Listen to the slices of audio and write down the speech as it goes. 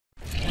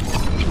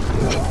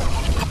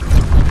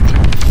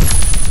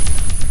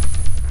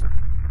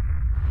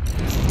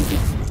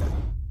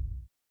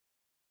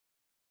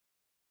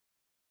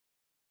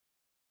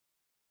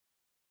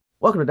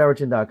Welcome to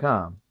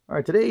Divergent.com.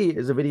 Alright, today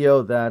is a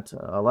video that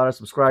a lot of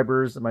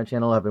subscribers of my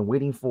channel have been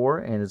waiting for,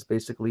 and it's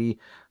basically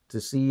to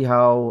see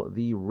how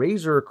the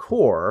Razer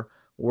Core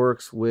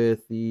works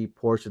with the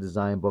Porsche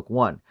Design Book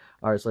One.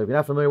 Alright, so if you're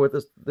not familiar with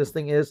this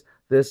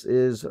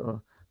is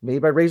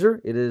made by Razer.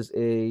 It is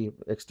a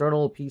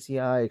external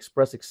PCI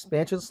Express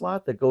expansion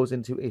slot that goes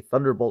into a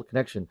Thunderbolt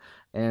connection.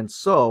 And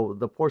so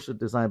the Porsche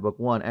Design Book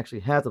One actually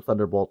has a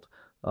Thunderbolt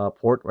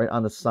port right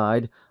on the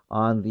side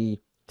on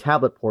the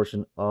tablet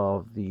portion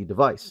of the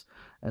device.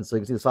 And so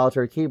you can see the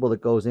solitary cable that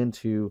goes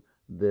into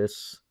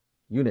this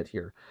unit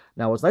here.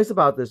 Now, what's nice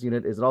about this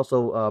unit is it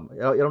also,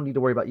 you don't need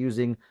to worry about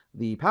using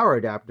the power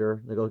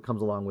adapter that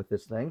comes along with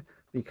this thing,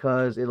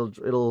 because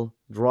it'll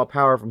draw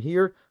power from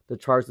here to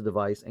charge the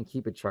device and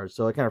keep it charged.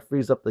 So it kind of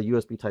frees up the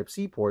USB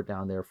Type-C port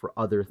down there for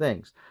other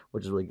things,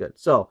 which is really good.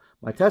 So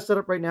my test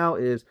setup right now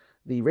is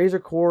the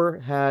Razer Core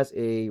has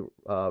a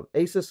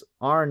Asus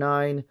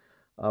R9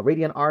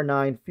 Radeon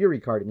R9 Fury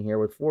card in here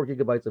with 4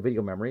 GB of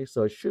video memory,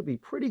 so it should be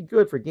pretty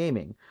good for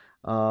gaming.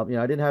 I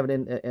didn't have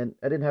an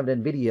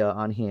NVIDIA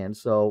on hand,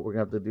 so we're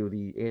gonna have to do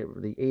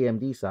the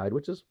AMD side,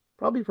 which is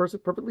probably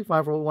perfectly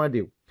fine for what we want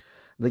to do.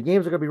 The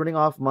games are gonna be running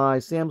off my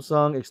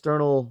Samsung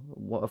external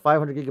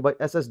 500 GB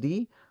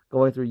SSD,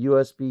 going through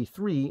USB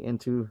 3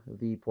 into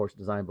the Porsche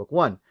Design Book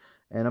One,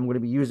 and I'm going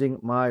to be using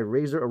my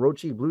Razer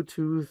Orochi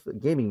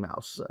Bluetooth gaming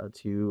mouse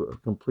to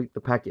complete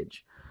the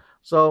package.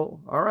 So,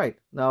 all right.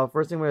 Now,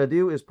 first thing we're going to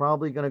do is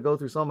probably going to go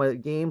through some of my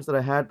games that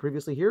I had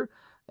previously here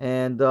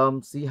and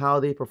see how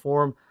they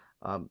perform,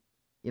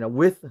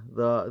 with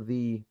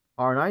the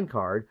R9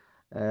 card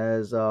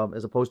as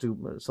opposed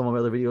to some of my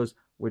other videos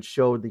which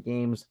showed the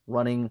games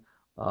running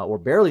or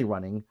barely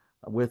running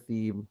with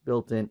the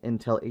built-in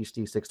Intel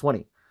HD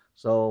 620.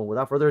 So,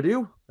 without further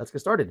ado, let's get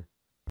started.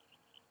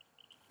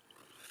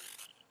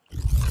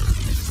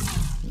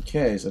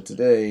 Okay, so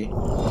today I'm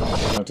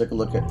going to take a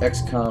look at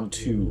XCOM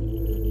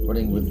 2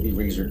 running with the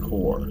Razer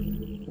Core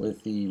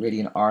with the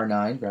Radeon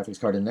R9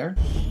 graphics card in there.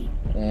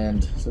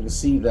 And so you can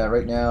see that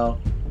right now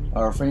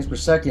our frames per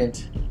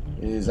second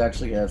is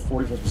actually at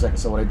 40 frames per second.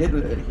 So what I did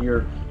with it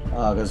here,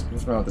 I was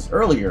goofing around with this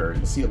earlier, you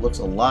can see it looks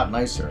a lot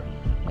nicer.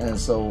 And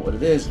so what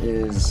it is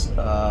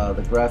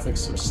the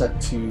graphics are set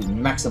to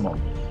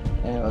maximum.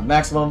 And with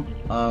maximum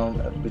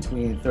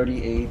between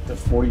 38 to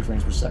 40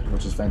 frames per second,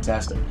 which is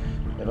fantastic.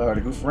 If I were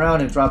to goof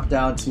around and drop it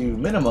down to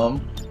minimum,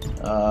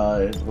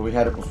 where we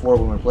had it before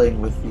when we were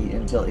playing with the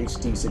Intel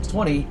HD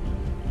 620,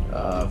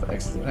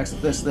 next to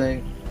this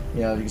thing,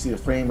 you can see the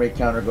frame rate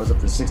counter goes up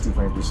to 60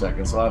 frames per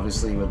second. So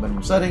obviously with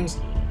minimum settings,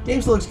 game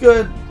still looks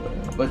good,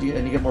 but you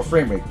get more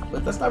frame rate.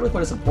 But that's not really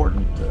quite as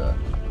important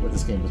with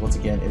this game, because once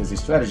again, it is a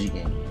strategy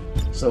game.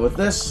 So with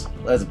this,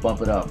 let's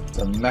bump it up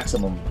to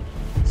maximum.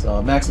 So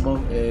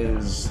maximum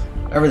is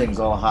everything's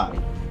all high.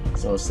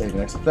 So save and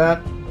exit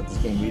that. Let this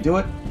game redo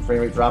it.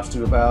 Frame rate drops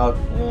to about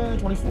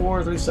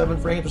 24, 37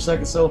 frames per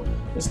second, so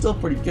it's still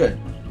pretty good.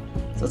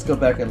 So let's go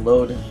back and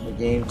load the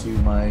game to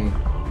my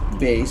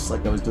base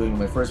like I was doing in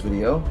my first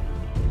video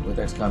with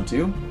XCOM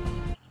 2.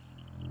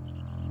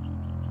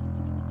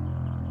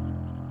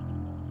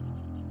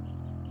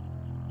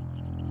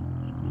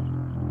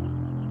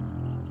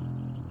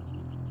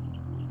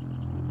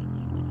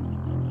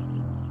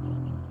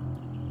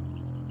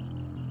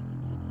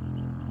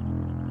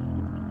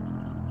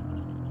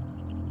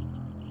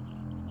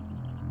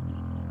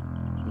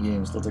 The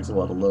game still takes a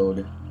while to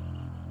load.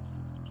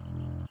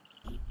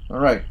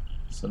 Alright,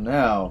 so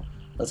now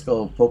let's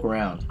go poke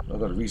around. I'll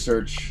go to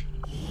research.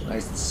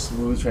 Nice and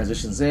smooth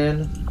transitions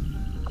in.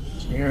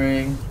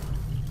 Engineering.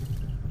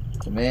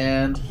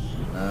 Command.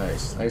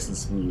 Nice and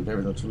smooth.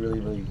 Everything looks really,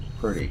 really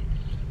pretty.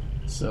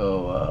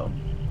 So,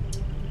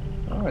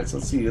 alright, so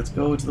let's see. Let's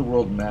go to the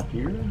world map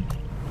here.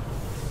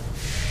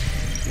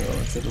 So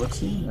let's take a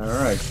look-see.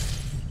 Alright.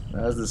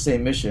 That's the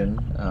same mission,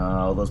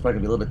 although it's probably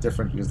going to be a little bit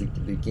different because the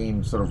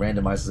game sort of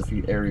randomizes a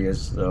few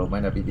areas, so it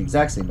might not be the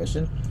exact same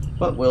mission,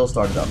 but we'll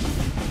start it up.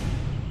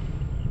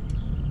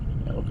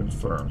 And we'll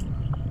confirm.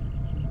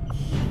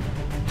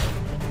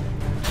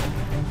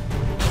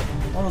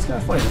 Oh, it's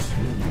kind of funny.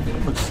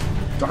 It looks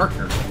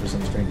darker for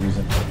some strange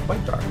reason.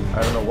 Quite dark.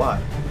 I don't know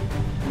why.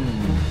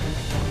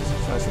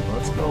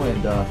 Let's go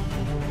and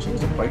change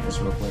the brightness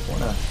real quick. Why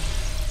not?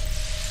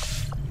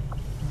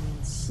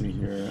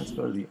 Here. Let's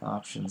go to the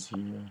options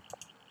here.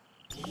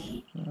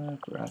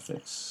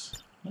 Graphics.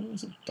 Why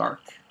is it dark?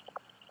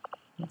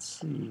 Let's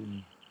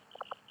see.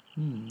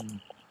 The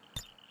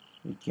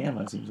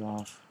gamma seems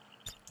off.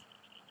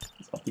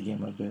 Let's up the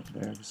gamma a bit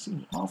there. It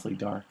seems awfully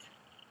dark.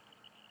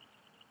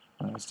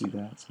 Let's do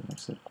that. So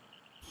exit.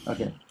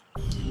 Okay.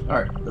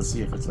 Alright, let's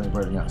see if it's any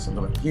brighter now. So I'm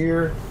going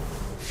here.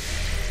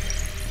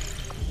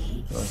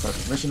 So let's start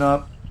this mission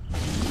up.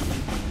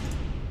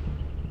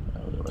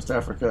 We'll go to West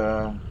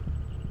Africa.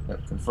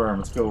 Yep, confirm.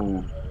 Let's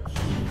go.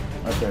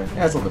 Okay,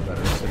 yeah, it's a little bit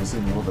better. So I can see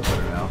them a little bit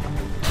better now.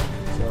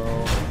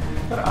 So,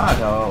 kind of odd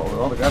how with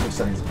all the graphics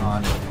settings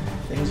on,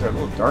 things are a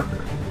little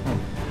darker.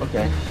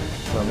 Okay.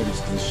 Well, maybe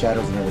just the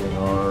shadows and everything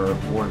are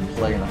more in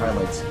play in the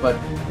highlights. But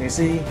you can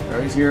see,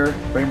 he's here,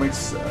 frame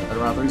rates at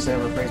around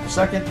 37 frames per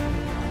second.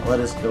 Let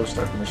us go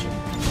start the mission.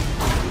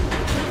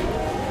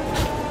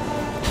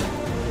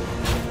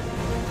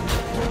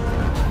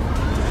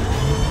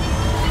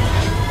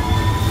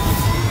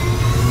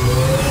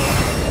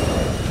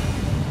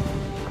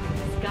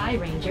 Sky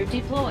Ranger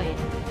deployed.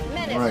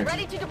 Menace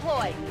ready to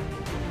deploy.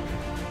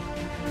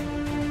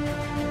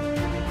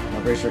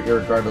 I'm pretty sure,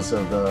 regardless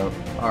of the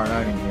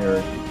R9 in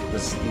here,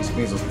 these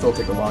screens will still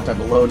take a long time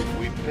to load.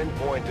 We've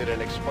pinpointed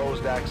an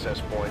exposed access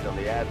point on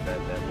the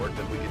Advent network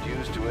that we could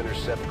use to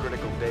intercept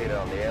critical data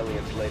on the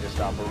aliens' latest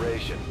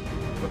operation.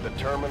 But the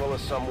terminal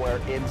is somewhere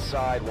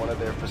inside one of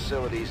their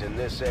facilities in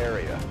this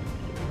area.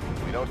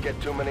 We don't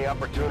get too many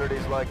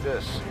opportunities like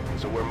this,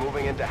 so we're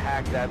moving in to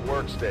hack that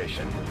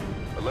workstation.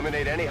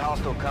 Eliminate any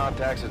hostile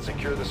contacts and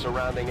secure the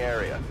surrounding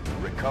area.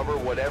 Recover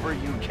whatever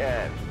you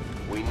can.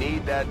 We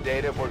need that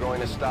data if we're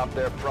going to stop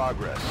their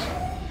progress.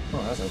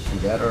 Oh, that's not too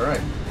bad. All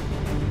right.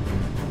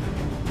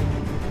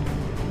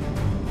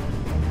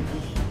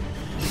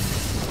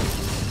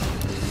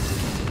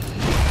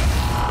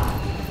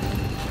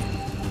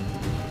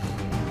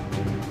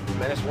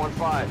 Menace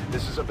 1-5,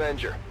 this is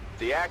Avenger.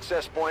 The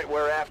access point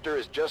we're after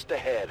is just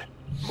ahead.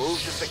 Move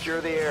to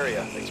secure the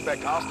area.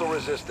 Expect hostile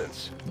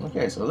resistance.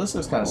 Okay, so this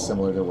is kind of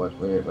similar to what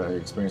I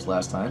experienced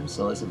last time,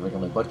 so let's see if I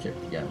can make my butt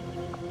kicked again.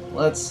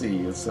 Let's see,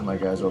 let's send my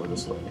guys over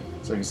this way.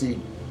 So you can see,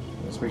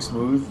 it's pretty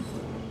smooth.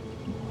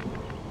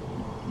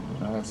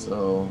 Alright,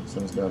 so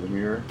send this guy over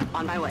here.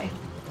 On my way.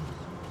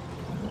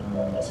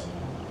 And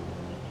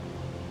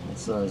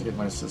let's get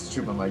my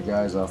shoot my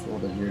guys off a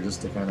little bit here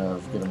just to kind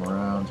of get them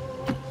around.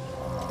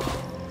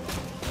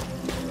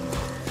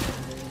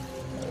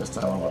 This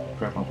time I'm gonna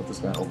crap on put this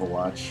guy in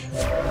Overwatch.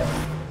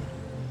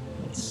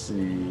 Let's see,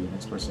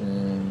 next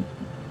person.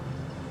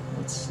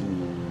 Let's see.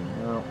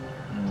 No.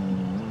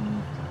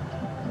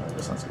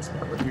 This one's this guy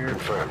over here.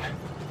 Confirmed.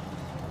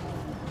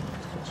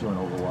 Put you in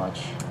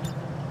Overwatch.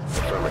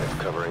 Affirmative,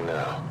 covering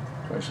now.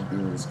 Probably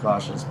shouldn't be as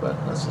cautious, but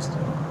let's just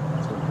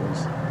let's go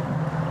crazy.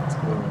 Let's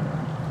go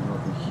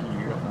over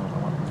here. No, I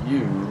want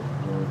you.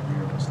 Go over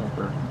here, my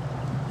sniper.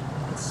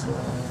 Let's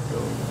go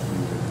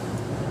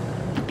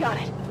here. Got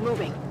it.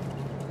 Moving.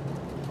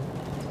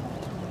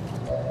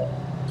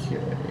 Okay. I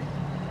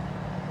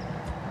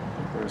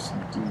think there's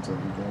some dudes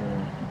over there.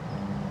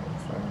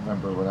 If I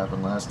remember what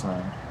happened last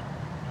time.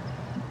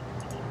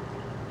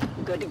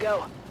 Good to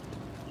go.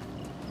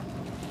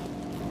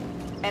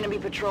 Enemy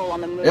patrol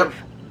on the move. Yep.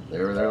 They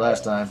were there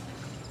last time.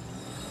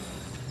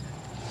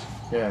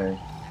 Okay.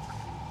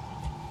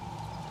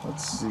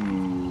 Let's see.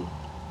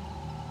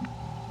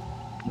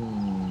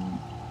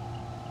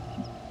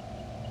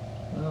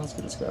 Well, let's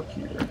get this guy up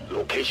here.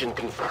 Location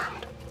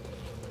confirmed.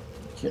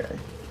 Okay.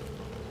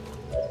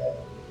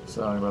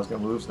 So anybody else got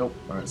moves? Nope.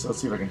 Alright, so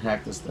let's see if I can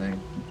hack this thing.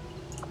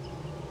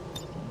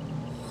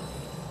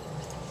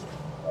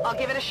 I'll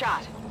give it a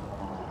shot.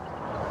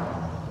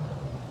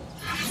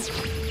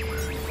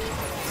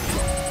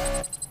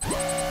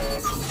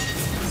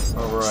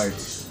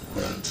 Alright.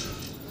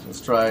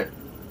 Let's try it.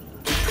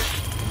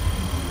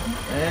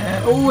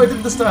 And oh, I did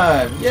it this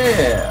time!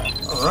 Yeah!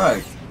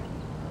 Alright.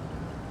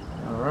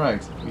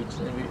 Alright.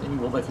 Enemy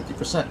rolled by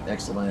 50%.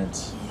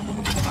 Excellent.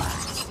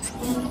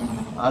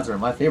 Odds are in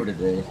my favor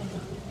today.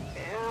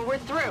 We're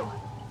through.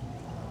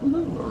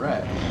 Woohoo!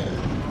 Alright.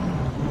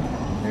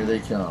 Here they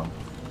come.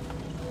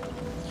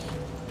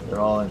 They're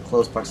all in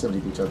close proximity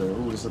to each other.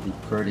 Ooh, this will be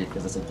pretty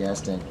because it's a gas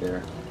tank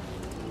there.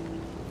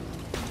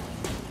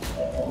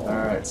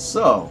 Alright,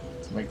 so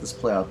to make this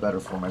play out better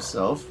for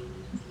myself,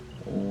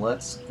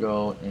 let's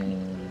go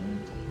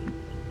and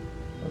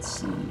let's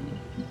see.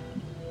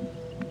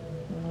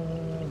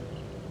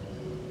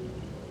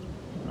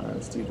 Alright,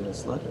 let's do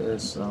this. Let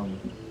us oh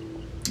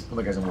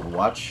my guys, I'm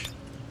Overwatch.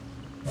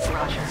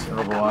 Roger. Let's I've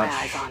got my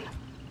eyes on.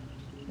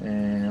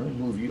 And let me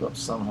move you up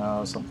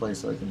somehow, someplace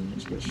so I can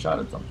just get a shot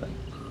at something.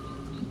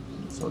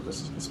 So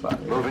this is the spot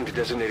here. Moving to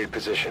designated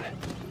position.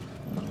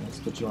 Let's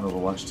put you on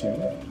Overwatch 2.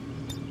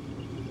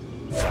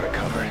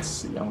 Recover. Let's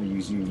see, I'm going to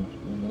use you in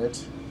a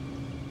minute.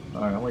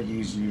 Alright, I'm going to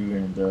use you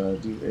and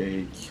do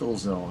a kill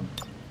zone.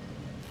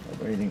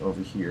 Of anything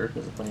over here,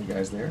 because there's plenty of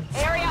guys there.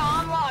 Area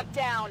on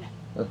lockdown.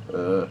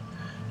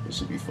 This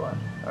should be fun.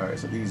 Alright,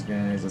 so these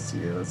guys, let's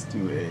see, let's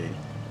do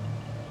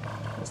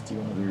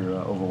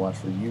another Overwatch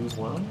for you as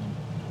well.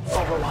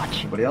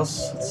 Overwatch. Anybody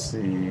else? Let's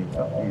see.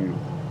 Oh, you.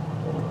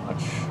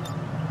 Overwatch.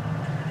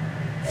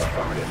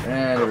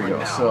 And there we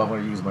go. So I'm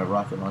going to use my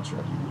rocket launcher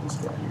to use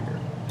this guy here.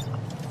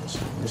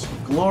 This is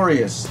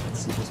glorious. Let's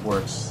see if this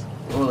works.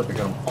 Oh, look, I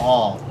got them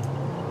all.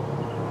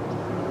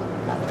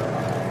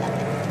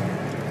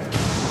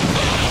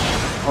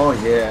 Oh,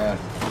 yeah.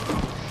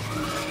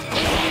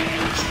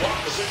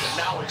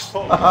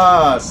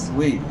 Haha,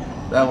 sweet.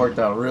 That worked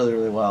out really,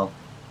 really well.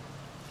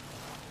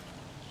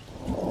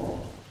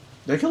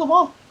 Did I kill them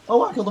all?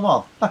 Oh, I killed them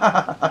all.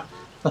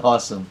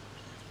 Awesome.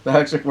 That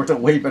actually worked out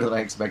way better than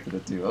I expected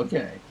it to.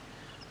 Okay.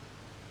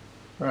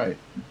 Alright.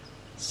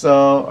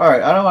 So,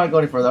 alright, I don't want to go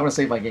any further. I'm going to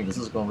save my game because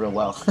this is going real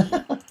well.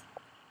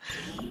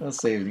 Let's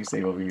save. You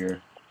save over here.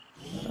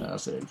 I'll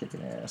save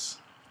kicking ass.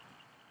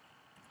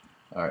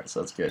 Alright, so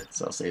that's good.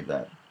 So I'll save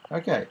that.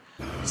 Okay,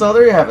 so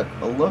there you have it.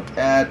 A look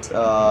at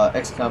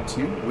XCOM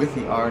 2 with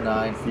the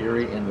R9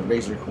 Fury and the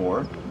Razer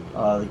Core.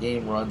 The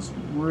game runs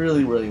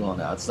really, really well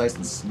now. It's nice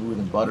and smooth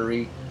and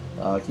buttery,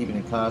 keeping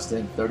it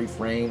constant, 30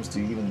 frames to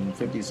even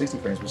 50 to 60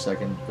 frames per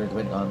second,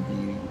 depending on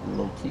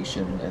the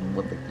location and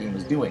what the game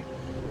is doing.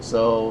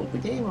 So the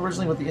game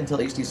originally with the Intel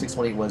HD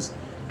 620 was,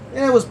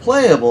 yeah, it was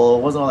playable.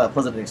 It wasn't all that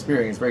pleasant an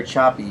experience. Very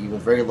choppy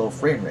with very low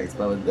frame rates.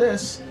 But with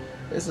this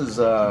is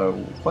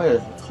quite a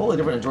totally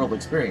different enjoyable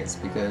experience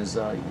because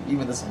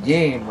even this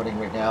game running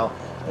right now,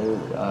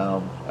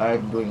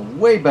 I'm doing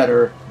way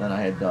better than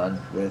I had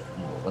done with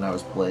when I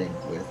was playing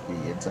with the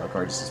Intel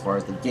card, just as far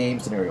as the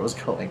game scenario was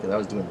going, because I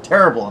was doing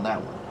terrible on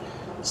that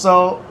one.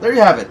 So there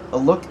you have it, a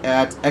look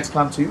at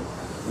XCOM 2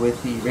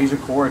 with the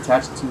Razer Core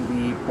attached to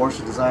the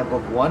Porsche Design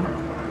Book One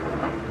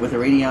with a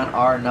Radeon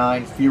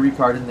R9 Fury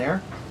card in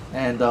there.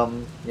 And,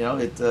 you know,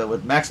 it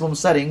with maximum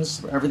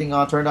settings, everything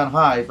turned on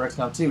high for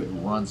XCOM 2, it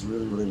runs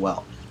really, really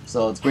well.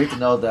 So it's great to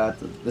know that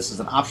this is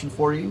an option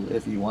for you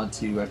if you want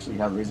to actually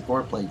have the Razer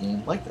Core play a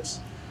game like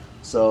this.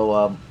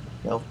 So,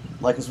 you know,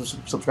 like and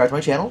subscribe to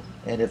my channel.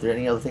 And if there are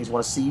any other things you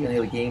want to see, any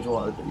other games you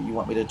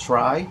want me to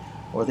try,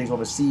 or things you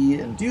want to see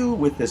and do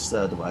with this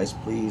device,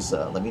 please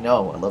let me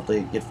know. I'd love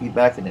to get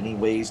feedback and any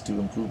ways to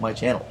improve my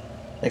channel.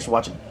 Thanks for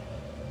watching.